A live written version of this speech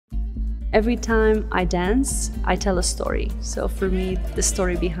Every time I dance, I tell a story. So for me, the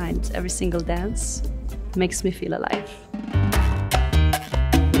story behind every single dance makes me feel alive.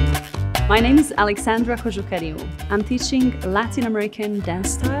 My name is Alexandra Cojocariu. I'm teaching Latin American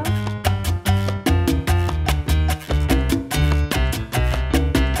dance style.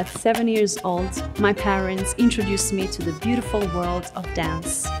 At 7 years old, my parents introduced me to the beautiful world of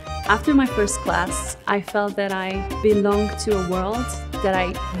dance. After my first class, I felt that I belonged to a world that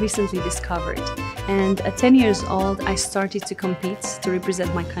I recently discovered. And at 10 years old, I started to compete to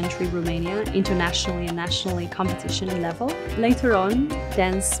represent my country, Romania, internationally and nationally competition level. Later on,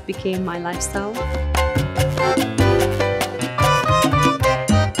 dance became my lifestyle.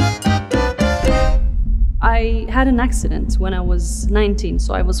 I had an accident when I was 19,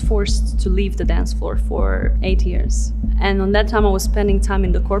 so I was forced to leave the dance floor for 8 years. And on that time I was spending time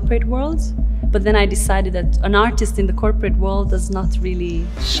in the corporate world, but then I decided that an artist in the corporate world does not really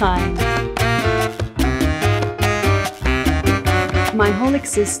shine. My whole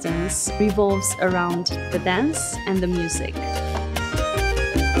existence revolves around the dance and the music.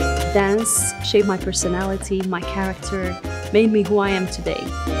 Dance shaped my personality, my character, made me who I am today.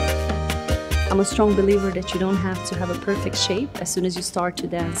 I'm a strong believer that you don't have to have a perfect shape as soon as you start to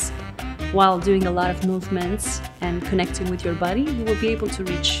dance. While doing a lot of movements and connecting with your body, you will be able to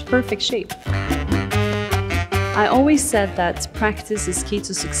reach perfect shape. I always said that practice is key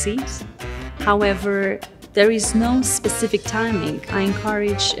to succeed. However, there is no specific timing. I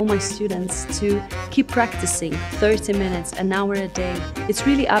encourage all my students to keep practicing 30 minutes, an hour a day. It's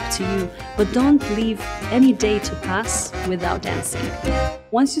really up to you, but don't leave any day to pass without dancing.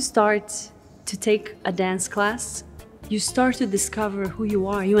 Once you start to take a dance class, you start to discover who you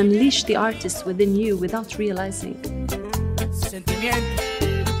are. You unleash the artist within you without realizing.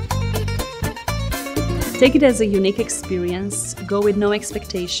 Take it as a unique experience, go with no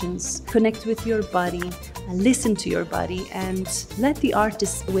expectations, connect with your body, listen to your body, and let the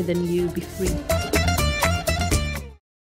artist within you be free.